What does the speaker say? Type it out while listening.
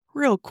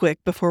Real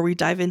quick before we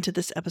dive into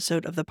this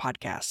episode of the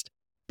podcast,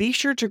 be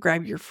sure to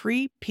grab your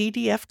free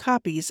PDF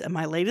copies of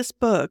my latest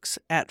books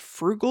at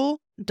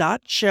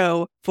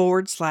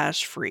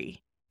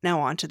frugal.show/free.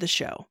 Now on to the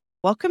show.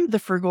 Welcome to the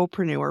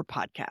Frugalpreneur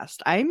podcast.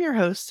 I am your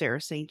host,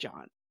 Sarah St.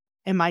 John,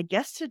 and my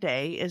guest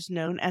today is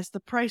known as the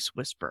Price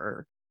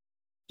Whisperer.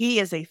 He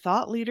is a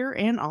thought leader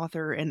and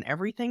author in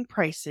everything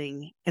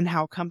pricing and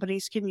how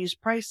companies can use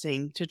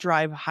pricing to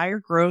drive higher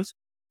growth,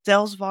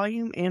 sales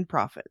volume, and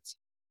profits.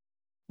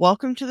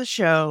 Welcome to the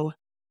show,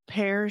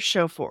 Per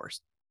Sjofors.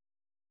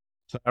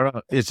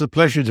 Sarah, it's a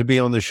pleasure to be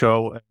on the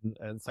show,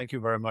 and thank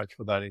you very much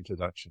for that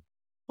introduction.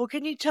 Well,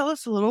 can you tell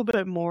us a little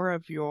bit more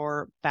of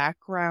your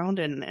background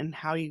and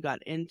how you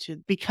got into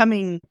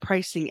becoming a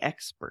pricing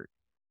expert?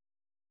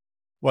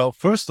 Well,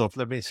 first off,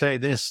 let me say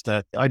this,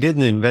 that I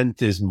didn't invent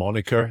this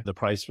moniker, the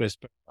Price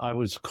Whisperer. I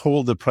was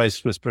called the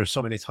Price Whisperer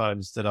so many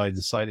times that I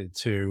decided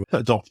to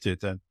adopt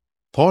it. And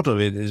part of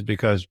it is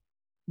because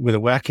with a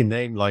wacky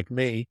name like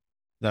me,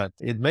 that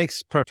it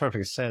makes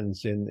perfect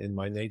sense in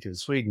my native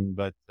Sweden,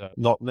 but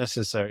not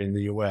necessary in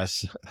the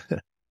US.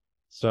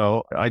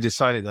 So I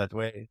decided that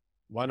way.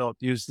 Why not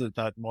use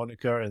that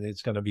moniker? And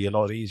it's going to be a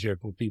lot easier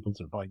for people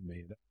to find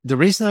me. The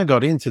reason I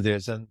got into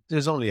this, and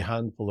there's only a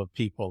handful of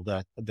people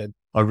that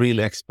are real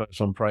experts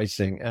on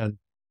pricing. And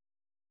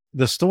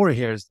the story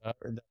here is that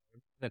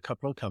a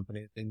couple of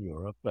companies in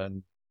Europe,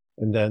 and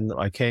then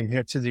I came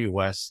here to the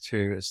US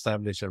to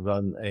establish and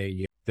run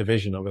a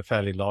division of a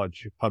fairly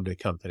large public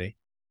company,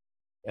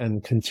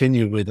 and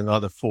continue with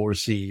another 4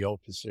 CEO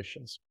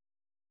positions.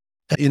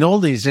 In all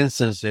these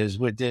instances,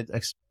 we did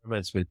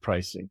experiments with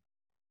pricing.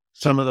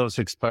 Some of those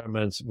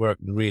experiments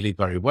worked really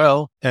very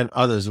well, and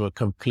others were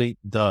complete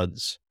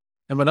duds.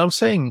 And when I'm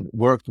saying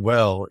worked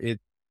well,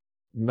 it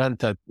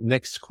meant that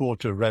next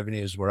quarter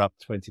revenues were up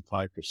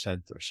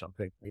 25% or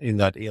something in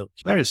that ilk.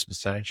 Very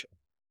substantial.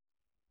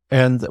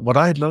 And what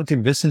I had learned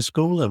in business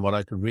school and what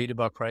I could read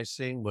about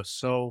pricing was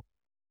so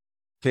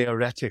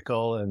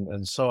theoretical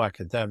and so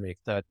academic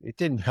that it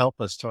didn't help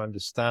us to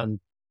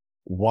understand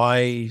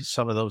why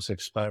some of those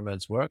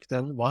experiments worked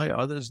and why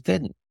others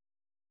didn't.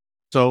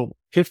 So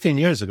 15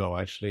 years ago,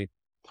 actually,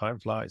 time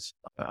flies,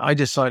 I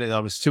decided I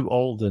was too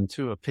old and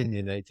too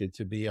opinionated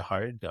to be a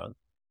hired gun.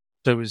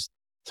 So it was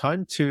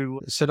time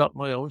to set up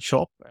my own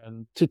shop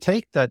and to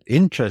take that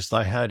interest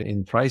I had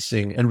in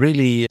pricing and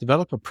really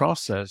develop a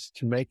process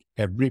to make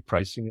every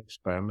pricing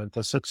experiment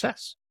a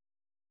success.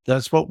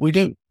 That's what we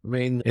do. I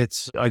mean,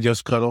 I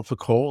just got off a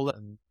call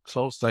and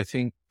closed, I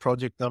think,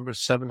 project number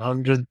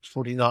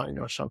 749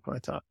 or something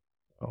like that.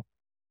 So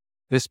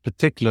this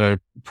particular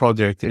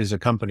project is a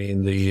company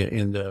in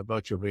the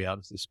virtual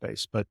reality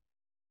space, but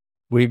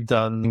we've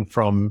done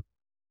from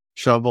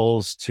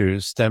shovels to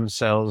stem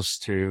cells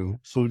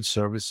to food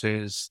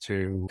services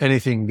to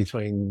anything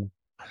between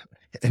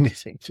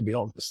anything, to be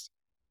honest.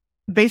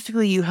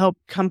 Basically, you help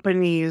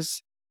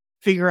companies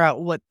figure out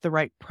what the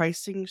right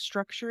pricing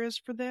structure is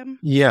for them?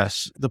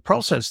 Yes. The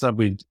process that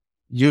we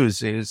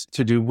use is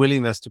to do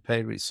willingness to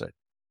pay research.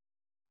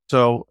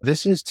 So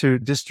this is to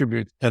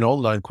distribute an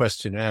online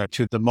questionnaire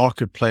to the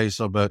marketplace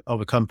of a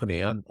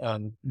company and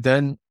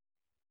then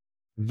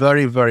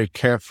very, very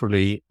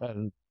carefully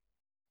and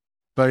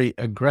very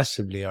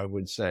aggressively, I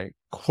would say,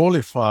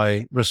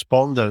 qualify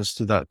respondents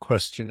to that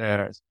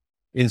questionnaire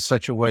in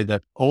such a way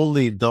that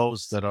only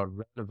those that are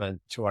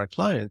relevant to our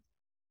client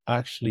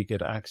actually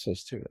get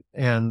access to it.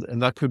 And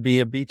that could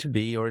be a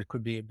B2B or it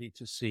could be a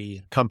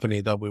B2C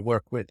company that we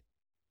work with.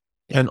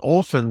 And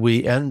often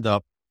we end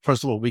up,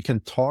 first of all, we can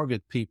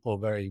target people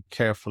very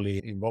carefully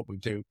in what we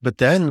do, but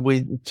then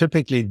we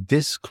typically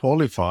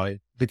disqualify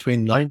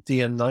between 90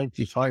 and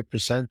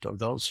 95% of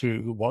those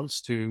who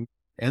wants to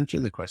enter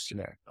the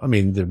questionnaire. I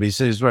mean, the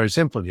reason is very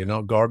simple,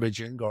 garbage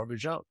in,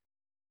 garbage out.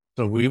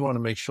 So we want to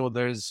make sure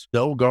there's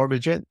no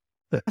garbage in.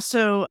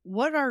 So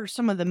what are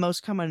some of the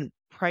most common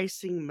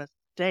pricing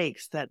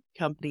mistakes that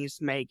companies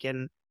make,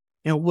 and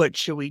what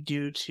should we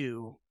do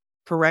to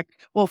correct?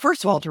 Well,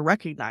 first of all, to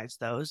recognize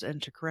those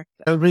and to correct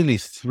them. There are really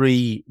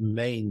 3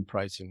 main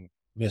pricing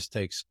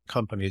mistakes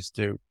companies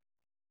do.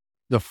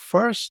 The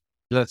first,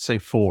 let's say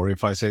 4,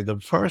 if I say the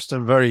first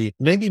and very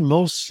maybe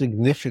most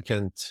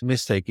significant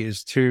mistake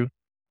is to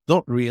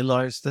not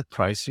realize that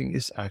pricing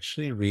is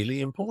actually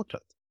really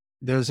important.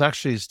 There's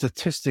actually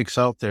statistics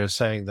out there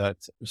saying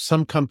that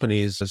some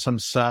companies, some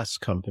SaaS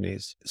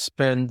companies,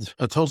 spend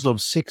a total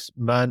of 6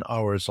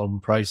 man-hours on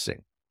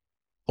pricing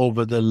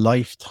over the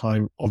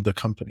lifetime of the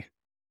company.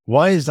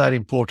 Why is that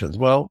important?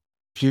 Well,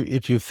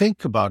 if you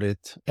think about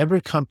it,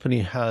 every company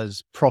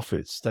has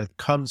profits that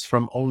comes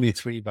from only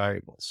 3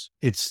 variables.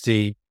 It's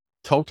the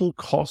total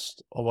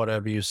cost of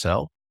whatever you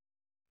sell.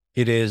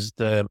 It is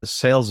the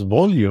sales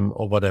volume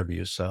of whatever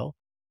you sell.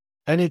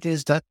 And it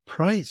is that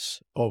price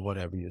of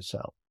whatever you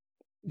sell.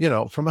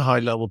 From a high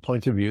level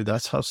point of view,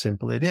 that's how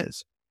simple it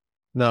is.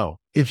 Now,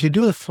 if you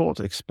do a thought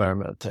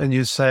experiment and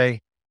you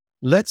say,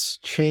 let's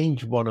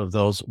change one of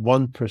those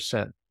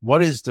 1%,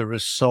 what is the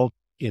result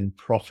in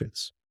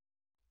profits?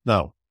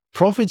 Now,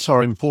 Profits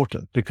are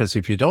important because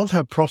if you don't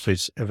have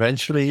profits,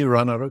 eventually you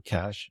run out of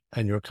cash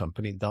and your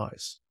company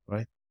dies,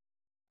 right?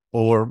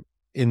 Or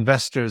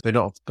investors, they're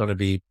not going to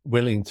be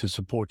willing to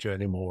support you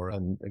anymore.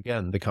 And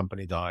again, the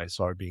company dies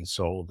or being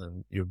sold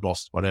and you've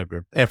lost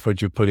whatever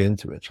effort you put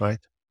into it, right?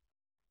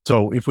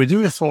 So if we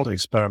do a thought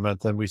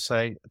experiment and we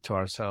say to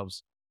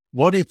ourselves,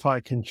 what if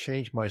I can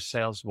change my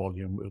sales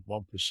volume with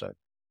 1%?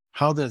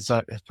 How does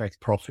that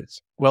affect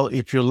profits? Well,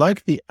 if you're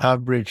like the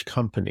average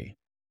company,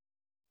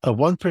 a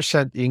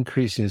 1%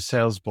 increase in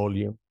sales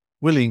volume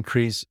will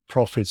increase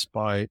profits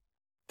by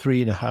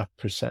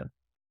 3.5%.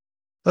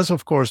 That's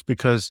of course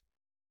because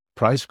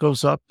price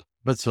goes up,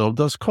 but so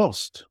does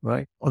cost,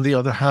 right? On the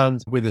other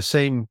hand, with the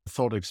same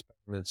thought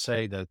experiment,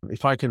 say that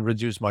if I can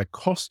reduce my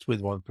cost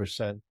with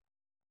 1%,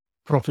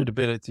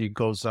 profitability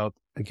goes out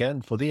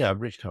again for the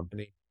average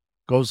company,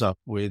 goes up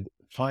with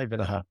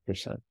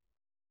 5.5%.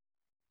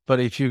 But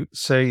if you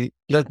say,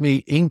 let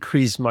me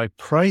increase my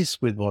price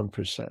with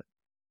 1%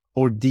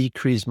 or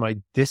decrease my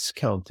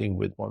discounting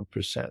with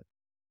 1%,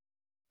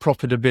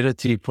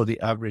 profitability for the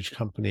average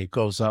company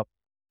goes up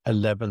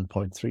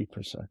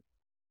 11.3%.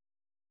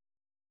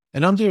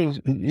 And I'm doing,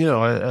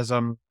 as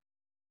I'm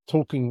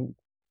talking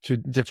to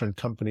different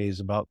companies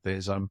about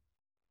this,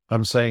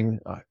 I'm saying,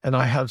 and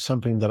I have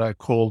something that I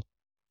call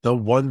the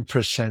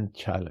 1%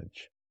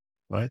 challenge,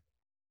 right?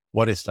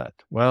 What is that?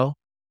 Well,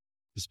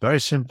 it's very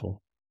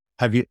simple.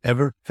 Have you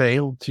ever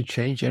failed to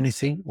change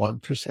anything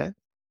 1%?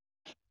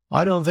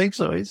 I don't think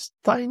so. It's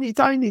tiny,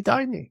 tiny,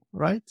 tiny,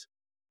 right?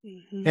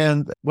 Mhm.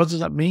 And what does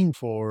that mean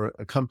for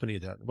a company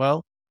then?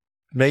 Well,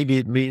 maybe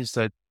it means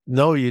that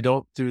no, you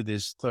don't do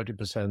this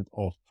 30%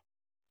 off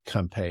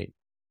campaign.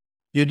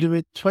 You do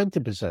it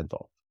 20%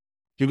 off.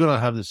 You're going to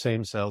have the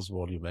same sales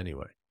volume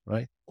anyway,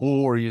 right?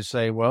 Or you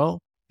say,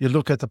 well, you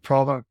look at the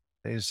product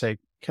and you say,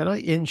 can I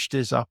inch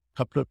this up a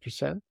couple of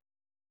percent?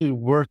 You're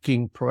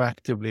working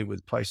proactively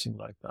with pricing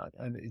like that.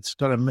 And it's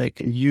going to make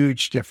a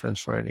huge difference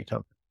for any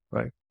company,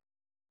 right?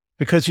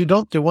 Because you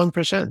don't do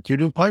 1%, you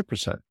do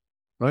 5%,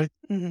 right?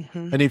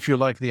 Mhm. And if you're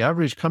like the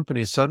average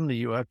company, suddenly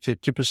you have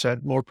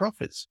 50% more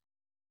profits.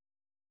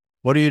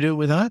 What do you do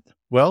with that?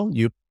 Well,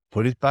 you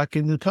put it back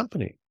in the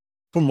company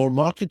for more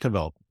market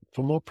development,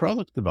 for more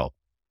product development,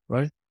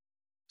 right?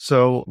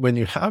 So when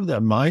you have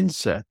that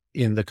mindset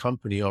in the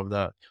company of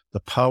the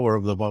power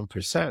of the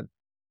 1%,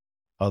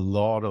 a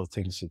lot of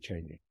things are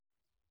changing.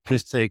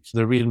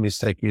 The real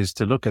mistake is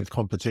to look at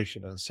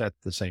competition and set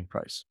the same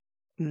price.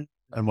 Mm.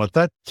 And what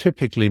that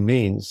typically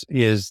means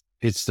is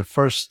it's the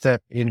first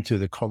step into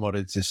the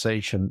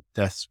commoditization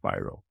death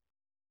spiral.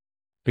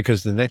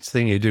 Because the next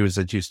thing you do is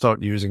that you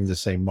start using the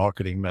same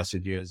marketing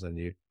messages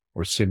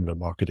or similar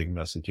marketing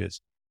messages.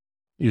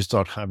 You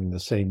start having the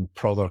same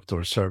product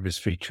or service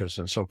features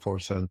and so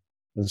forth. And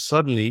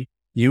suddenly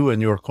you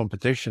and your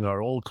competition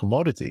are all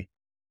commodity,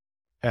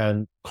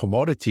 and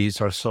commodities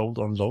are sold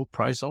on low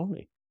price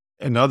only.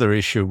 Another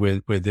issue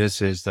with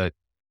this is that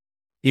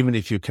even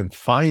if you can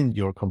find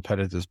your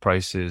competitors'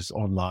 prices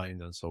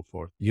online and so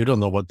forth, you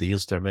don't know what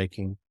deals they're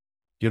making.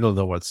 You don't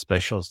know what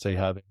specials they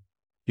have.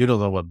 You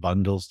don't know what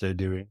bundles they're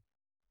doing.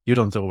 You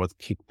don't know what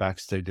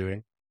kickbacks they're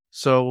doing.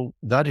 So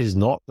that is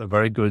not a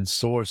very good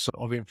source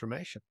of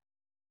information.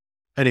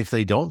 And if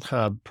they don't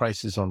have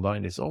prices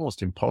online, it's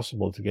almost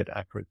impossible to get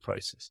accurate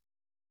prices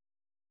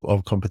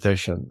of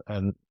competition.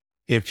 And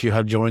if you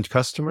have joint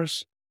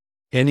customers,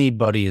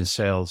 anybody in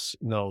sales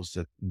knows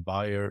that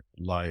buyer,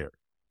 liar,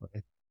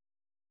 right?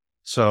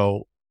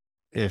 So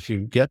if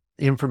you get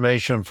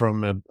information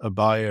from a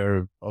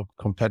buyer of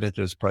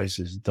competitors'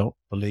 prices, don't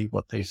believe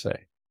what they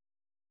say.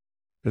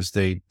 Because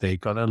they're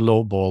going to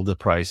lowball the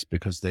price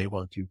because they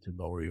want you to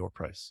lower your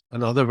price.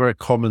 Another very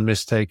common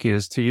mistake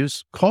is to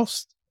use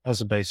cost as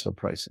a base of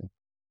pricing.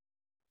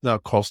 Now,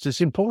 cost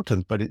is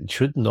important, but it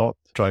should not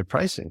drive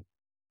pricing.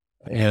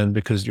 And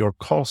because your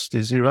cost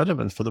is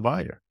irrelevant for the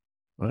buyer,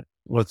 right?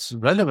 What's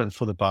relevant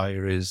for the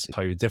buyer is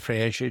how you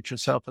differentiate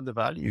yourself and the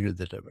value you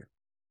deliver,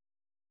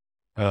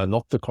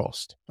 not the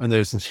cost. And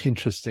there's an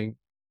interesting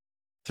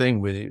thing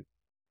with it.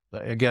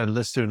 Again,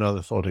 let's do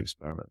another thought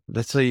experiment.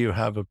 Let's say you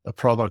have a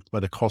product,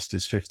 but the cost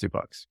is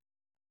 $50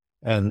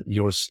 and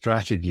your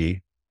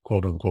strategy,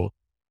 quote unquote,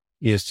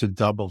 is to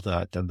double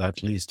that. And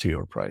that leads to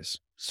your price.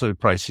 So the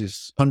price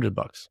is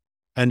 $100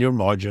 and your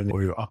margin,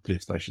 or your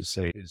uplift, I should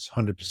say, is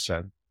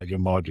 100% and your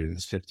margin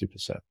is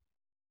 50%.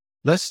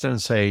 Let's then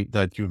say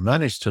that you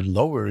managed to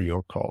lower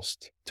your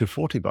cost to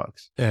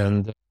 $40.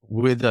 And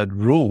with that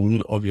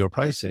rule of your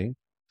pricing,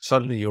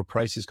 suddenly your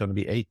price is going to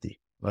be 80,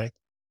 right?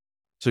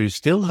 So you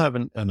still have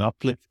an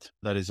uplift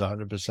that is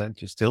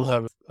 100%. You still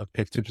have a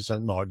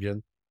 50%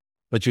 margin,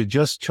 but you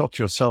just shot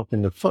yourself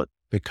in the foot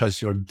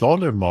because your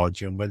dollar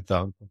margin went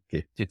down from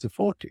 50 to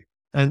 40.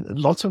 And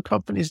lots of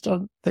companies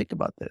don't think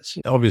about this.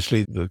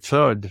 Obviously, the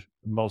third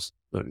most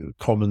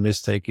common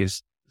mistake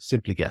is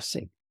simply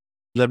guessing.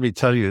 Let me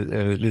tell you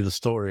a little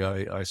story.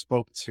 I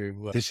spoke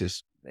to, this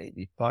is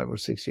maybe 5 or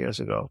 6 years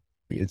ago.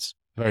 It's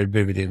very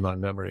vivid in my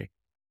memory.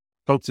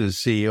 Spoke to the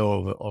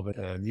CEO of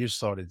a new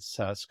started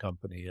SaaS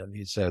company, and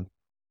he said,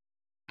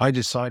 I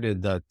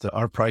decided that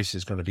our price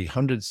is going to be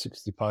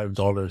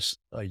 $165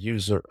 a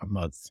user a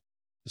month.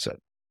 He said.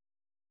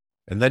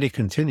 And then he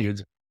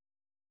continued,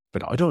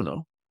 but I don't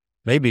know.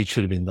 Maybe it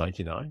should have been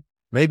 99.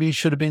 Maybe it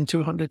should have been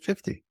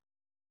 250.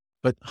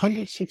 But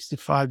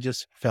 165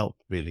 just felt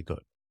really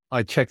good.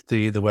 I checked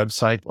the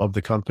website of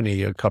the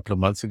company a couple of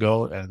months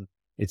ago, and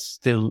it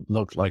still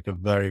looked like a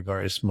very,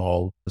 very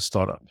small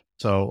startup.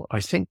 So I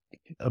think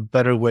a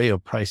better way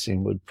of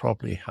pricing would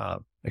probably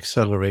have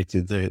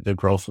accelerated the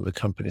growth of the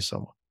company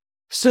somewhat.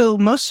 So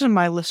most of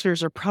my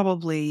listeners are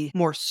probably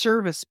more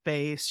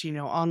service-based,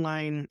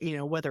 online,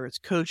 whether it's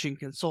coaching,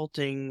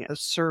 consulting, a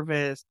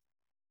service.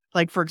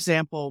 Like, for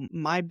example,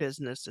 my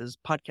business is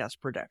podcast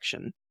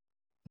production.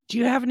 Do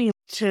you have any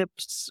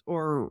tips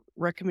or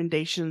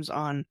recommendations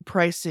on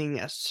pricing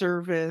a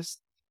service?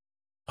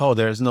 Oh,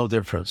 there's no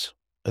difference.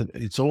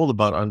 It's all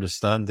about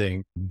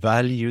understanding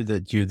value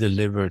that you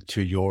deliver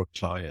to your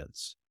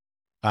clients,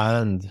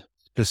 and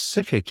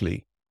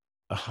specifically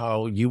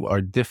how you are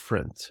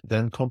different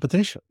than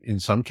competition. In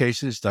some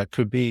cases, that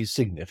could be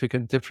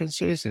significant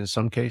differences. In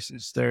some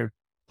cases, they're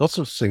not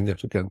so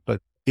significant,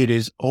 but it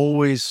is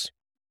always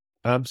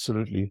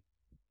absolutely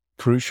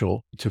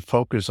crucial to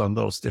focus on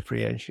those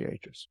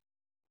differentiators.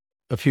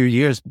 A few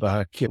years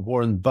back,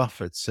 Warren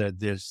Buffett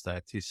said this,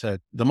 that he said,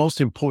 the most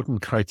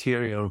important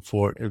criterion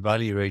for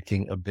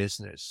evaluating a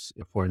business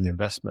for an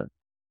investment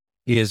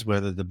is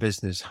whether the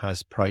business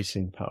has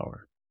pricing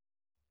power.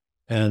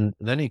 And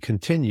then he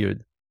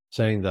continued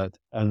saying that,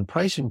 and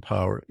pricing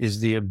power is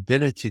the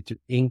ability to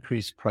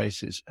increase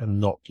prices and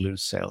not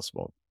lose sales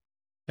volume.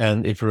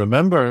 And if you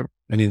remember,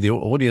 and in the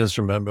audience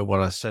remember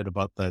what I said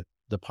about that,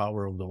 the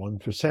power of the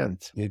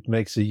 1%, it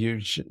makes a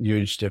huge,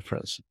 huge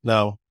difference.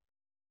 Now,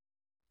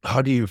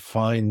 how do you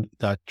find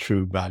that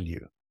true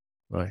value,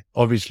 right?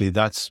 Obviously,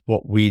 that's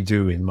what we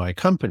do in my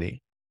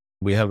company.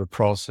 We have a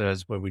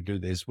process where we do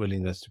this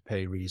willingness to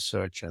pay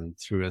research, and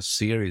through a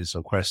series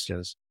of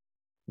questions,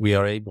 we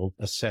are able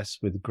to assess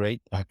with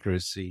great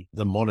accuracy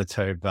the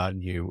monetary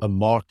value a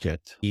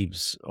market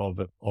gives of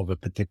a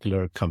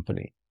particular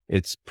company,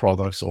 its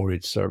products or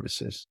its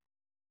services.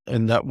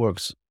 And that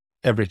works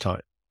every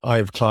time. I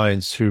have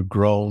clients who've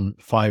grown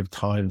 5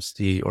 times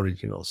the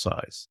original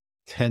size,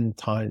 10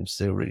 times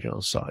the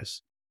original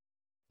size.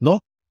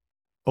 Not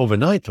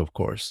overnight, of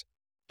course,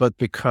 but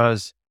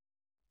because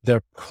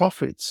their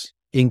profits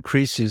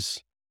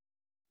increases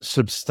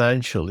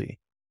substantially,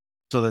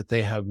 so that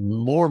they have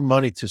more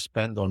money to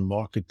spend on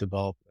market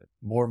development,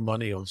 more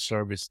money on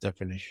service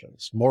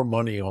definitions, more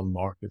money on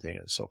marketing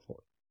and so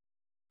forth.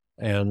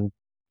 And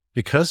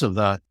because of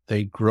that,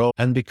 they grow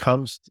and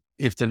becomes,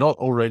 if they're not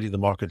already the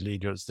market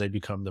leaders, they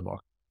become the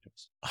market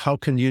leaders. How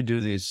can you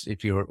do this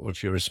if you're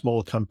a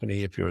small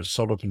company, if you're a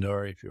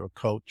solopreneur, if you're a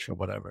coach or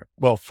whatever?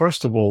 Well,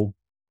 first of all,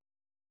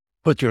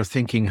 put your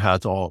thinking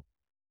hat on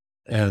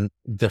and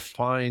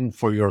define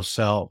for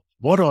yourself,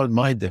 what are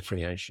my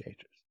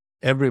differentiators?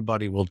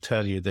 Everybody will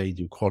tell you they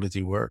do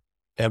quality work.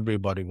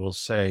 Everybody will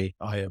say,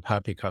 I have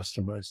happy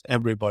customers.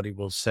 Everybody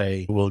will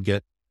say, we'll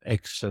get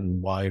X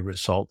and Y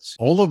results.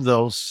 All of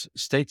those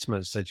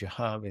statements that you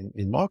have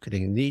in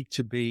marketing need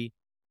to be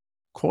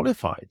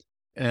qualified,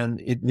 and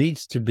it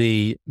needs to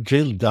be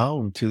drilled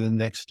down to the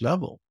next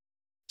level.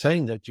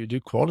 Saying that you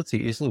do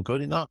quality isn't good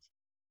enough,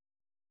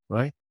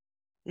 right?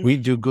 We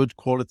do good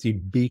quality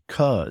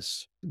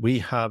because we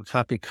have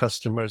happy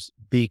customers,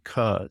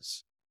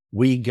 because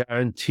we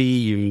guarantee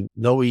you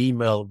no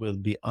email will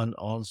be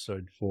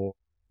unanswered for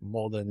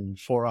more than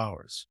 4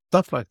 hours.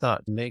 Stuff like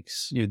that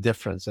makes you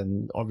different,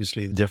 and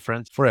obviously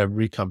different for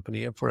every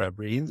company and for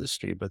every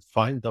industry, but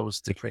find those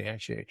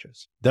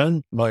differentiators.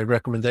 Then my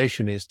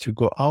recommendation is to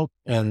go out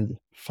and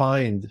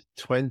find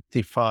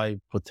 25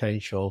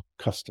 potential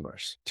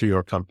customers to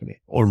your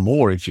company, or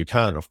more if you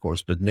can, of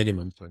course, but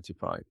minimum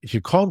 25. If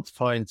you can't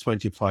find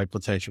 25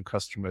 potential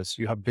customers,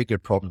 you have bigger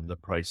problem than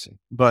pricing.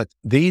 But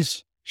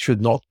these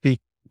should not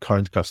be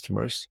current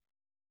customers.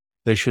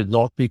 They should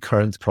not be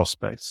current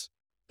prospects.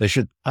 They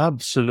should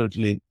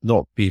absolutely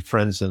not be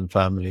friends and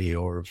family,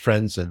 or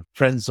friends of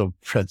friends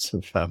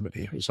and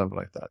family, or something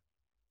like that.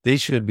 They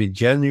should be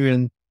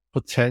genuine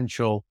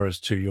potential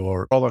to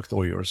your product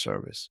or your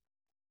service.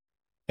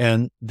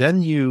 And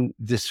then you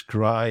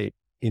describe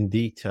in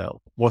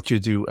detail what you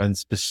do and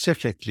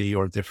specifically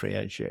your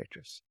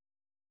differentiators.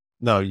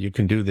 Now, you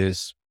can do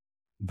this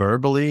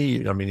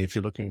verbally. I mean, if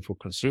you're looking for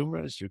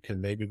consumers, you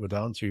can maybe go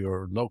down to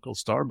your local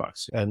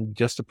Starbucks and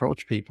just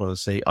approach people and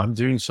say, I'm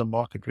doing some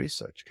market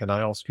research. Can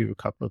I ask you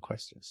a couple of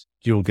questions?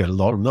 You'll get a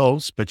lot of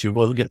no's, but you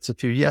will get a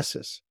few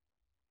yeses.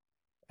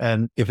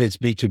 And if it's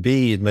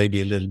B2B, it may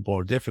be a little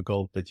more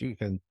difficult, but you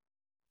can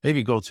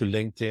maybe go to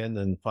LinkedIn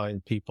and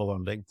find people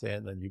on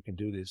LinkedIn, and you can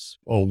do this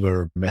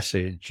over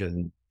message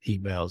and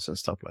emails and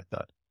stuff like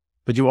that.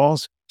 But you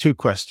ask 2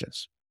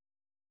 questions.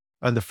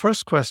 And the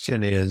first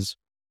question is,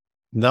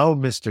 now,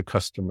 Mr.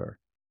 Customer,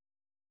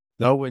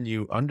 now when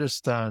you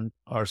understand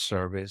our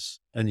service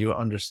and you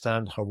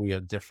understand how we are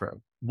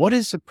different, what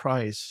is the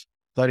price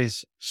that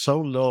is so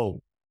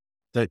low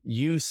that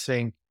you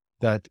think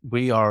that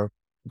we are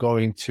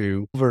going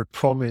to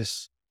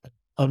overpromise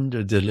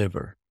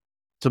under-deliver.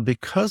 So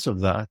because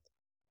of that,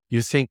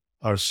 you think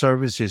our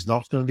service is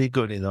not going to be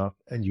good enough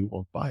and you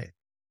won't buy it.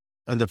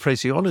 And the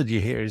phraseology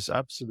here is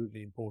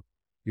absolutely important.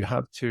 You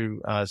have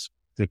to ask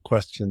the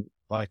question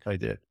like I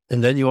did.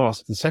 And then you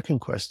ask the second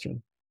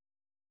question.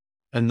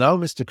 And now,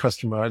 Mr.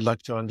 Customer, I'd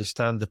like to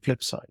understand the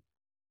flip side.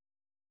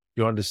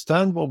 You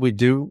understand what we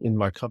do in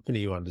my company.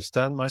 You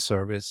understand my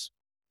service.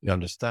 You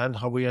understand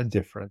how we are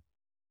different.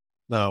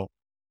 Now,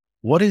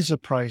 what is a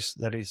price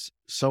that is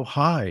so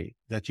high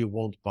that you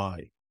won't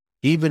buy,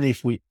 even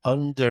if we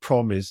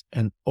under-promise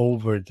and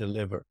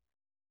over-deliver?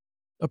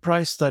 A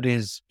price that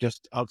is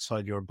just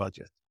outside your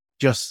budget,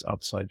 just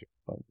outside your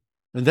budget.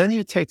 And then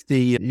you take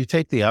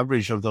the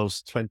average of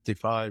those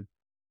 25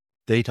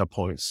 data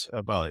points.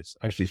 Well, it's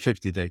actually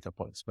 50 data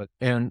points,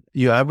 and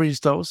you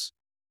average those,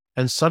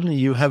 and suddenly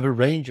you have a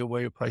range of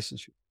where your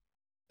prices should.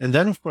 And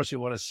then, of course, you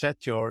want to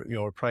set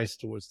your price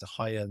towards the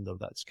high end of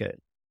that scale.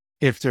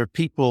 If there are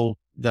people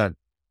that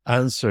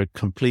answer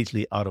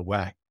completely out of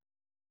whack,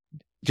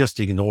 just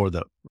ignore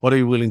them. What are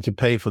you willing to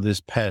pay for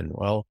this pen?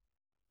 Well,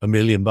 $1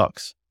 million.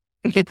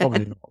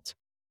 Probably not.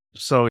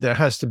 So there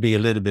has to be a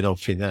little bit of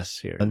finesse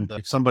here. And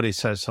if somebody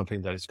says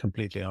something that is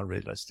completely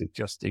unrealistic,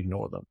 just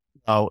ignore them.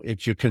 Now,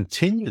 if you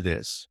continue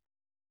this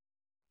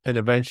and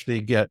eventually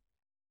get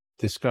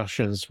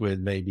discussions with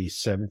maybe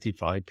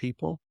 75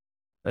 people,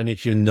 and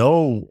if you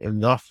know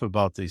enough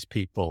about these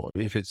people,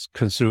 if it's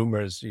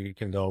consumers, you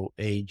can know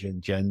age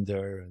and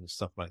gender and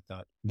stuff like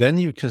that, then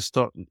you can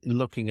start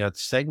looking at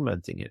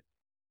segmenting it.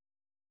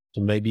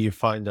 So maybe you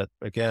find that,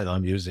 again,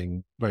 I'm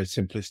using very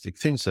simplistic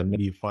things, and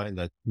maybe you find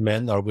that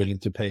men are willing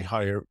to pay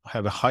higher,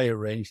 have a higher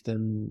range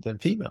than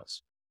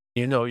females.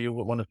 You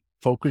want to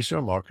focus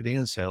your marketing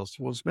and sales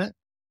towards men,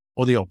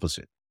 or the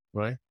opposite,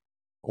 right?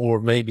 Or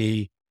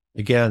maybe,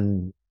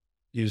 again,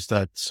 finding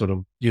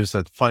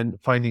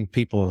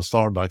people in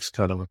Starbucks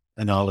kind of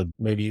analogy.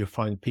 Maybe you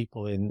find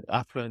people in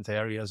affluent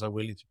areas are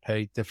willing to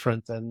pay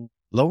different than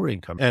lower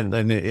income. And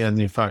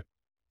in fact,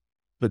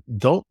 but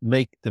don't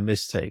make the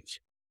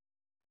mistake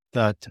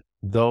that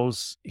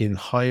those in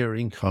higher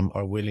income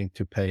are willing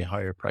to pay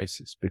higher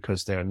prices,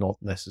 because they are not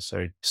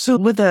necessary. So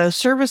with a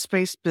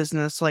service-based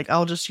business, like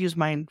I'll just use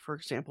mine, for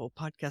example,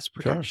 podcast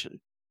production. Sure.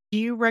 Do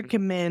you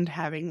recommend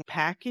having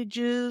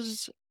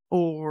packages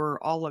or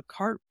a la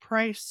carte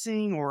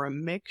pricing, or a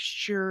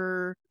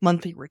mixture,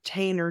 monthly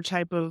retainer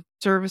type of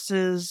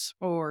services,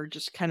 or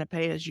just kind of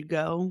pay as you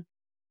go?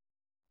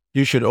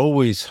 You should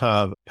always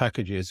have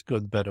packages,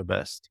 good, better,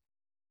 best,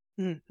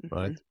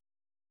 right?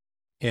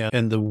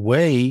 And the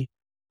way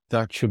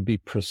that should be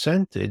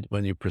presented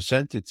when you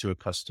present it to a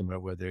customer,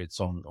 whether it's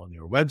on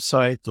your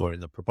website or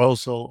in a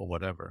proposal or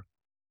whatever,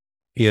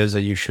 is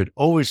that you should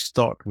always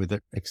start with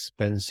an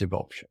expensive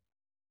option.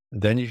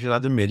 Then you should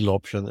have the middle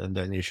option, and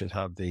then you should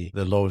have the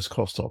lowest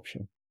cost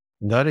option.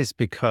 And that is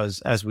because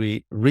as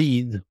we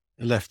read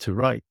left to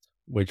right,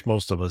 which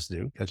most of us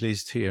do, at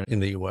least here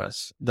in the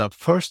US, that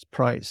first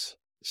price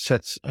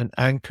sets an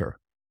anchor,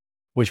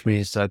 which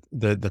means that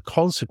the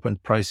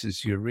consequent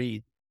prices you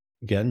read,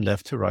 again,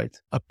 left to right,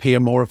 appear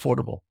more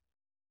affordable.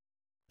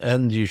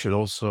 And you should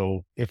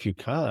also, if you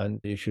can,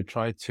 you should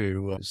try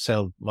to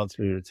sell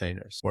monthly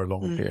retainers for a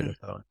longer period of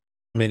time,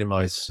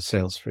 minimize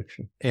sales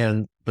friction.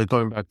 But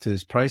going back to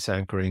this price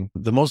anchoring,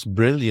 the most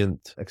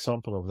brilliant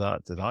example of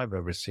that I've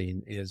ever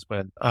seen is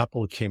when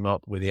Apple came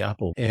out with the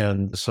Apple.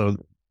 And so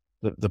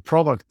the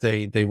product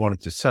they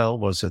wanted to sell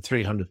was a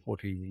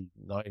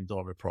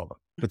 $349 product.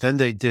 But then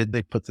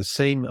they put the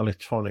same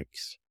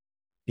electronics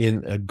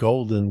in a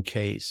golden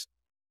case,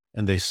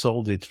 and they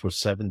sold it for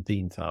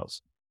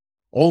 $17,000.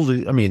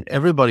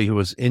 Everybody who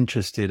was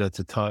interested at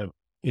the time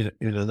in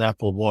an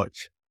Apple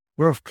Watch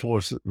were, of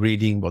course,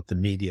 reading what the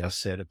media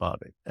said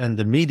about it. And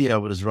the media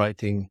was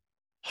writing,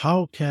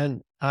 how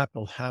can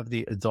Apple have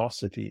the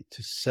audacity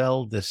to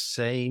sell the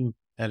same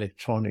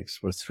electronics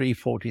for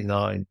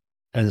 $349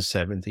 and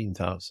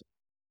 $17,000?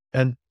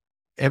 And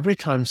every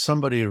time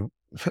somebody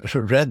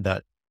read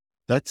that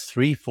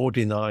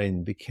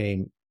 $349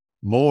 became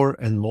more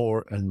and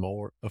more and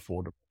more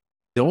affordable.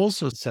 They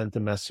also sent a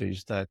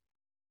message that,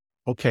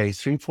 okay,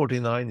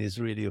 $349 is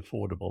really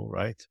affordable,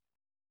 right?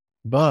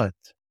 But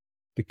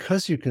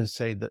because you can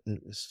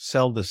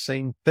sell the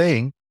same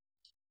thing,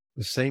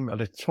 the same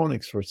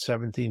electronics for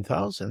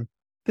 $17,000,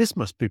 this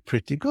must be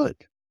pretty good.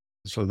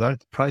 So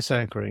that price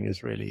anchoring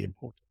is really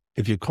important.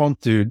 If you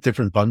can't do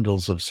different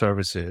bundles of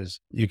services,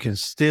 you can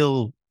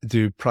still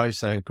do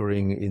price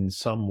anchoring in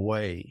some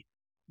way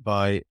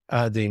by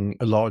adding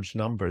a large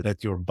number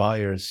that your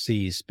buyer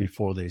sees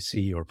before they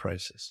see your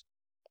prices.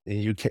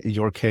 In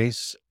your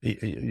case,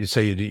 you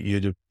say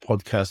you do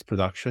podcast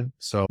production.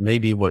 So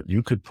maybe what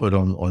you could put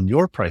on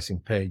your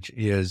pricing page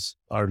is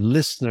our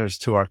listeners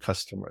to our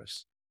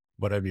customers,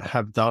 whatever,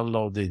 have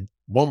downloaded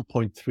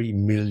 1.3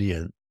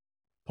 million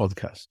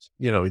podcasts.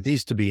 It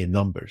needs to be in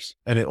numbers,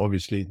 and it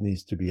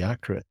needs to be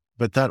accurate.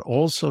 But that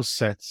also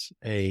sets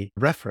a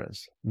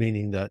reference,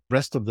 meaning that the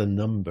rest of the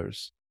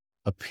numbers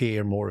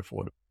appear more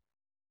affordable.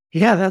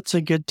 Yeah, that's a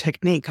good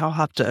technique. I'll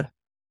have to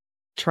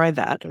try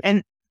that.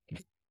 And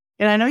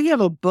And I know you have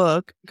a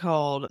book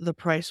called The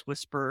Price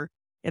Whisperer,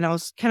 and I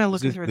was kind of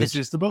looking through This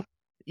is the book.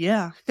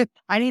 Yeah,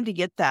 I need to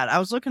get that. I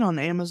was looking on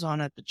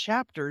Amazon at the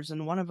chapters,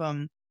 and one of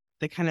them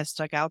that kind of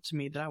stuck out to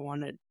me that I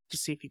wanted to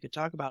see if you could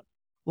talk about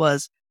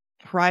was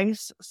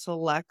Price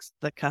Selects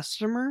the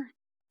Customer.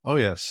 Oh,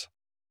 yes.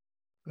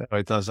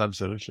 It does,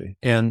 absolutely.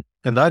 And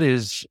that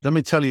is, let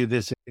me tell you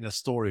this in a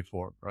story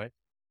form, right?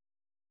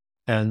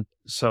 And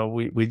so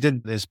we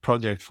did this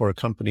project for a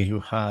company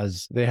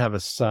they have a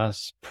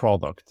SaaS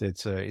product.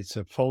 It's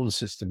a phone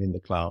system in the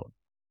cloud.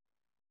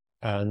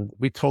 And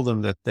we told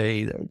them that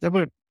they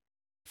were a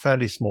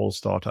fairly small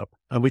startup.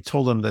 And we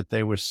told them that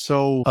they were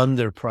so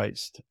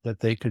underpriced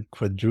that they could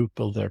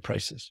quadruple their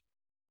prices.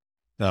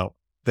 Now,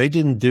 they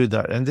didn't do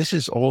that. And this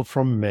is all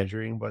from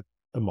measuring what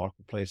the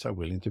marketplace are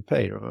willing to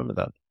pay. Remember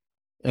that.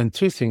 And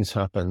two things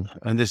happened.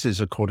 And this is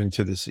according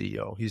to the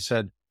CEO. He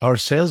said, our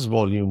sales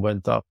volume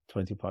went up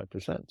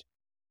 25%.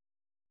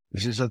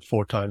 This is at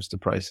 4 times the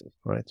prices,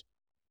 right?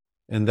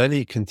 And then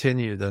he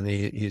continued and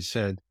he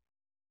said,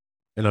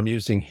 and I'm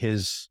using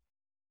his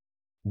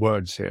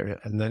words here.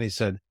 And then he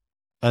said,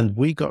 and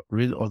we got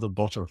rid of the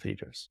bottom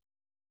feeders.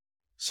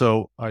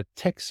 So our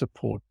tech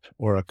support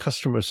or our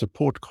customer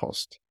support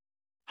cost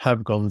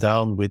have gone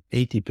down with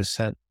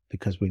 80%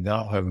 because we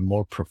now have a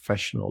more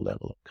professional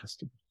level of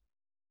customers.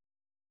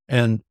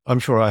 And I'm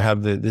sure I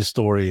have this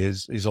story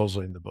is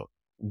also in the book.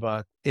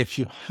 But if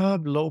you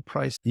have low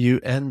price, you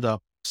end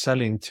up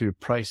selling to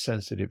price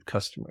sensitive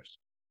customers.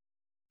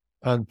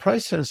 And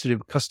price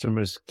sensitive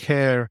customers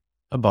care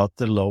about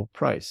the low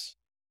price.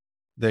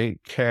 They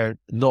care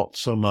not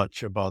so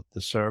much about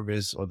the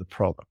service or the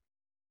product.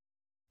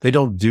 They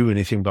don't do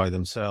anything by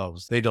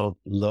themselves. They don't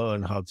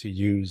learn how to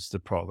use the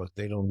product.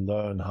 They don't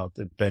learn how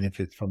to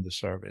benefit from the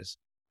service.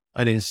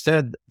 And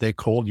instead, they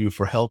call you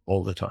for help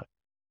all the time.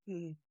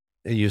 Mm.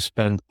 And you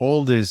spend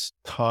all this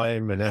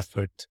time and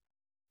effort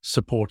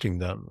supporting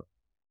them.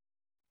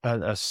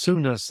 And as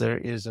soon as there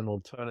is an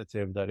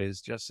alternative that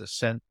is just a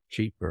cent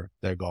cheaper,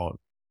 they're gone.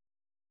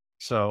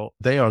 So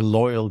they are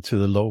loyal to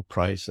the low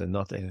price and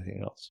not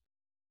anything else.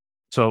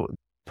 So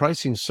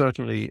pricing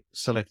certainly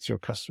selects your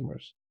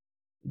customers.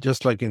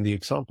 Just like in the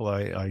example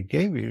I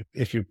gave you,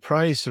 if you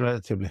price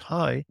relatively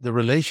high, the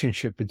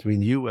relationship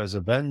between you as a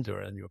vendor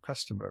and your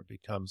customer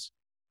becomes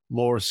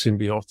more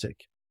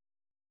symbiotic.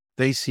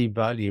 They see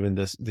value in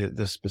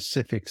the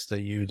specifics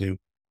that you do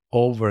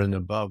over and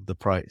above the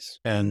price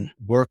and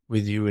work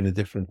with you in a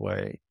different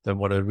way than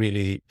what a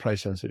really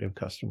price sensitive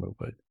customer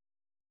would.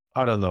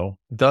 I don't know,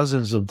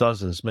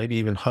 dozens, maybe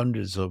even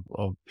hundreds of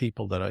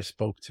people that I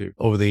spoke to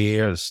over the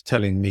years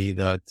telling me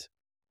that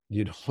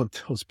you don't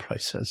want those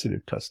price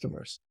sensitive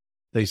customers.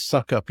 They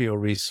suck up your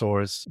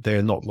resource.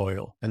 They're not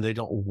loyal and they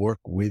don't work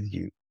with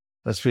you.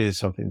 That's really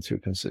something to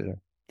consider.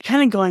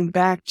 Kind of going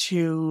back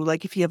to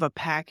like if you have a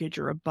package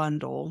or a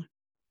bundle,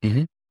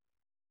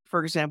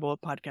 for example, a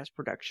podcast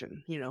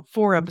production,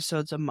 4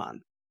 episodes a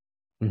month,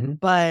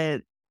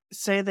 but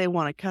say they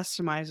want to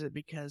customize it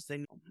because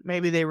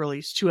maybe they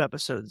release 2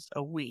 episodes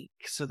a week.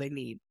 So they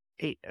need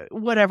 8,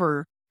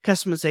 whatever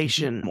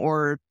customization,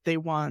 or they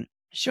want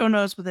show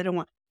notes, but they don't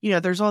want,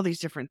 there's all these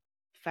different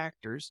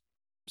factors.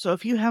 So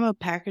if you have a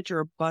package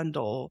or a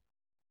bundle,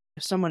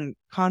 if someone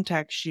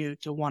contacts you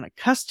to want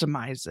to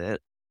customize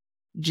it,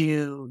 do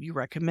you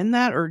recommend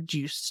that or do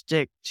you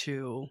stick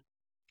to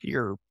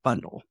your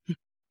bundle?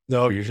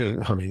 No, you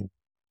shouldn't. I mean,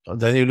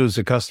 then you lose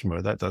a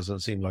customer. That doesn't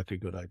seem like a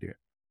good idea.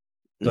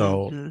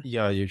 So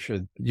yeah, you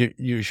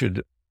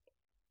should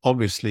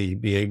obviously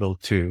be able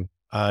to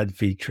add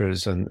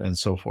features and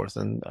so forth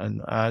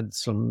and add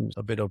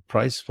a bit of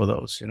price for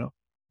those,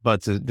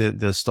 But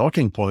the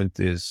starting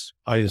point is,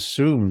 I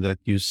assume that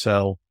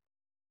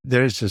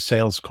there's a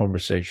sales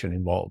conversation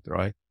involved,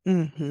 right?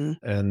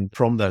 And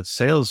from that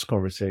sales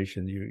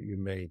conversation, you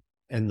may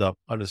end up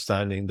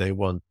understanding they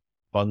want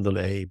bundle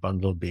A,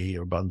 bundle B,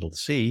 or bundle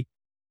C.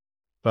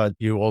 But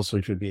you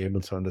also should be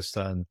able to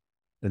understand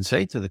and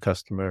say to the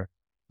customer,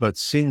 but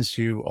since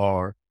you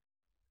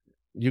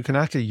can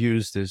actually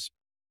use this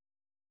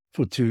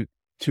for two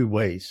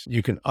ways.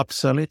 You can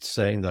upsell it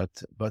saying that,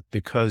 but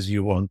because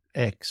you want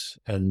X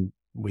and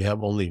we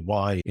have only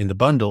Y in the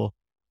bundle,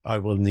 I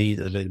will need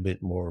a little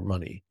bit more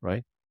money,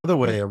 right? Another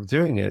way of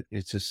doing it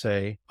is to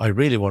say, I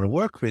really want to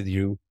work with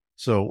you.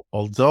 So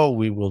although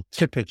we will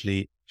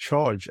typically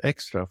charge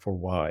extra for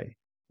Y,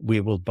 we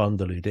will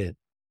bundle it in.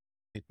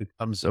 It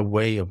becomes a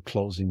way of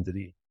closing the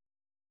deal.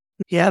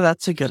 Yeah,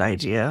 that's a good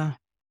idea.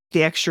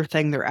 The extra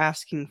thing they're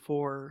asking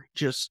for,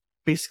 just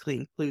basically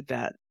include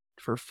that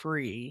for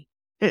free,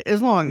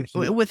 as long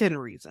within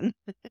reason.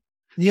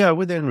 Yeah,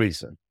 within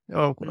reason.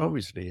 Oh,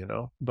 obviously,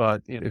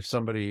 but if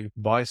somebody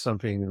buys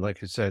something, like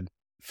I said,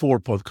 4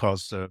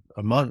 podcasts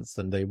a month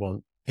and they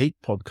want 8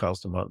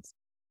 podcasts a month,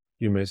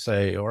 you may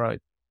say, all right,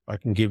 I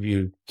can give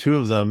you 2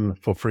 of them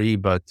for free,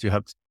 but you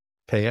have to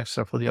pay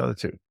extra for the other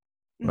 2,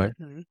 right?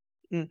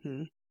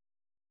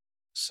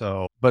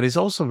 So, but it's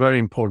also very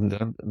important.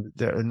 And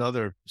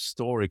another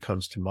story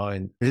comes to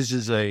mind. This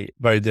is a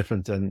very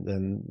different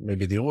than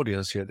maybe the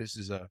audience here. This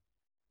is a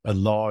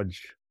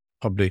large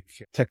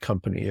public tech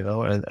company,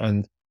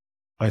 and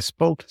I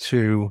spoke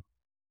to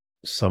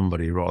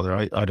somebody rather,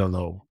 I don't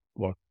know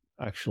what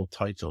actual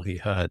title he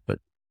had, but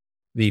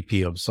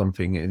VP of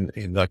something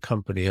in that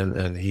company.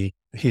 And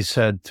he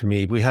said to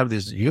me, we have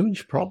this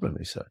huge problem.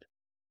 He said,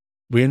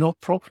 we're not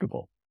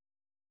profitable.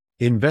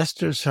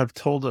 Investors have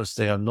told us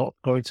they are not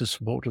going to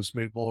support us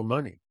with more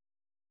money.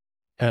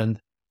 And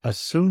as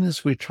soon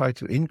as we try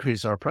to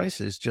increase our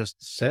prices,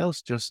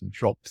 sales just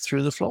drop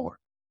through the floor.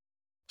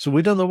 So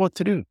we don't know what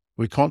to do.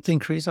 We can't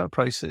increase our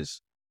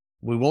prices.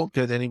 We won't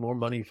get any more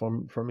money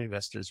from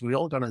investors. We're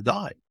all going to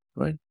die,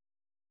 right?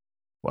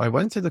 Well, I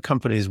went to the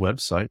company's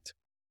website.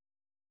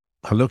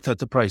 I looked at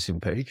the pricing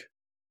page,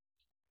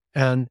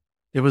 and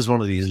it was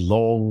one of these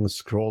long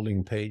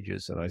scrolling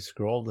pages. And I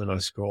scrolled and I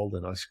scrolled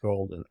and I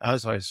scrolled. And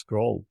as I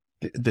scrolled,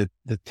 the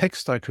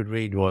text I could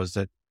read was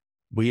that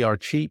we are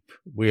cheap.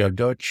 We are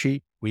dirt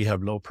cheap. We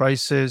have low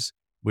prices.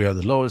 We are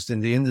the lowest in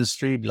the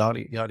industry,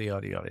 yada, yada,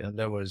 yada, yada. And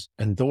there was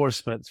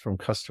endorsements from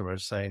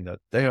customers saying that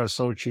they are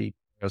so cheap,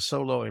 they're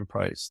so low in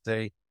price.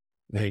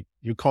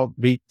 You can't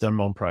beat them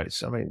on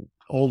price. I mean,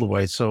 all the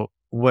way. So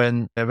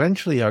when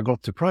eventually I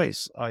got to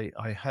price, I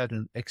had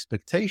an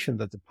expectation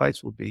that the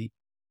price would be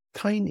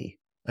tiny,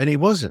 and it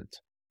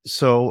wasn't.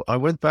 So I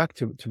went back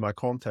to my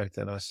contact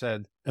and I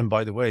said, and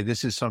by the way,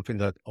 this is something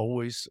that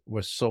always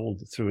was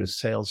sold through a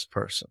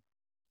salesperson.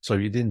 So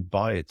you didn't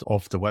buy it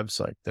off the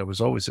website. There was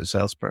always a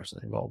salesperson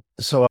involved.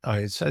 So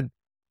I said,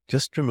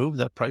 just remove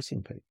that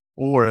pricing page,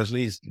 or at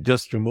least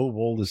just remove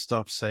all the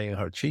stuff saying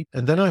how cheap.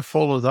 And then I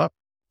followed up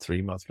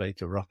 3 months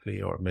later, roughly,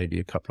 or maybe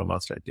a couple of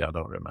months later. Yeah, I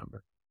don't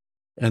remember.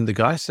 And the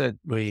guy said,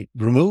 we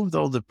removed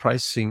all the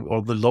pricing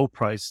or the low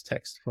price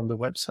text from the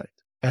website.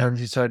 And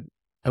he said,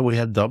 and we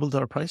had doubled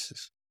our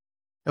prices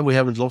and we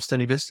haven't lost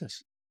any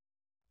business.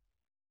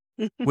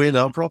 We're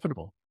now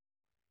profitable.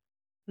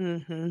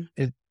 Mm-hmm.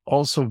 It's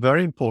also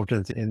very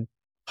important in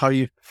how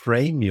you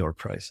frame your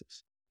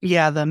prices.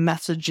 Yeah, the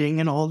messaging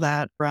and all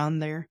that around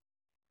there.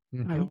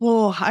 Mm-hmm.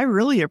 Well, I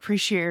really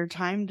appreciate your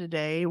time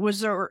today.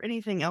 Was there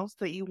anything else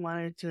that you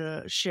wanted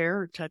to share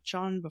or touch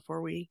on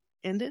before we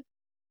ended?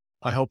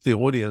 I hope the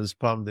audience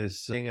found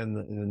this thing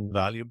and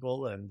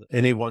valuable. And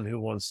anyone who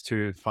wants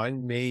to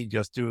find me,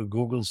 just do a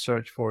Google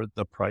search for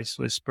The Price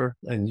Whisper,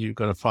 and you're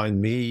going to find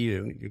me.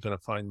 You're going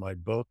to find my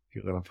book.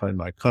 You're going to find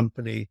my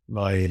company,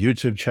 my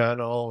YouTube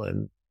channel,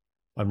 and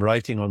I'm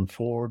writing on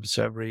Forbes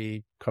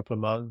every couple of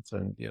months.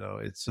 And,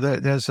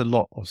 there's a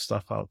lot of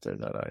stuff out there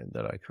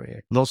that I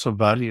create. Lots of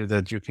value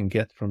that you can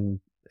get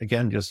from,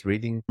 again, just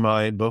reading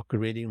my book,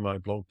 reading my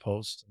blog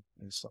posts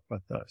and stuff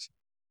like that.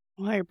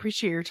 Well, I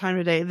appreciate your time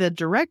today. The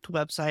direct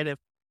website,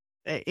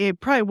 it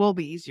probably will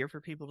be easier for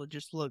people to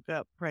just look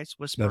up Price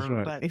Whisperer. That's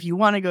right. But if you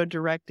want to go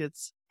direct,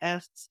 it's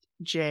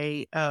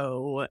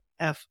sjofors.com.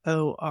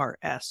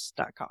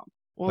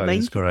 Well, that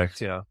is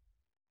correct. Yeah.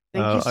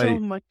 Thank you so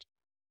much.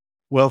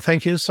 Well,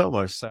 thank you so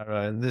much,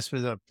 Sarah. And this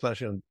was a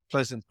pleasant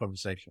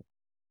conversation.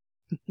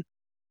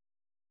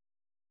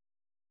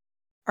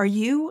 Are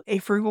you a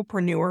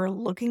frugalpreneur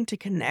looking to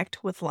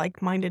connect with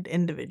like-minded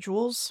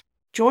individuals?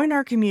 Join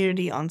our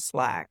community on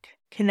Slack.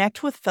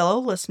 Connect with fellow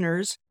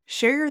listeners,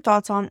 share your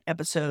thoughts on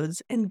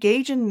episodes,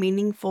 engage in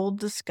meaningful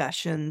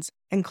discussions,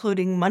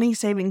 including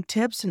money-saving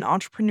tips and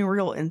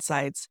entrepreneurial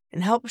insights,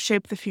 and help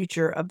shape the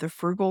future of the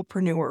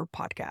Frugalpreneur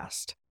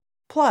podcast.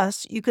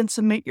 Plus, you can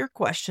submit your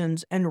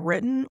questions in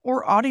written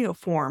or audio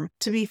form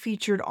to be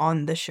featured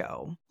on the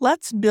show.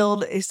 Let's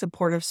build a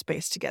supportive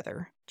space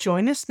together.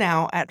 Join us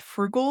now at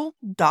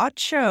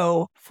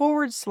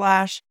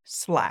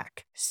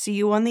frugal.show/Slack. See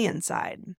you on the inside.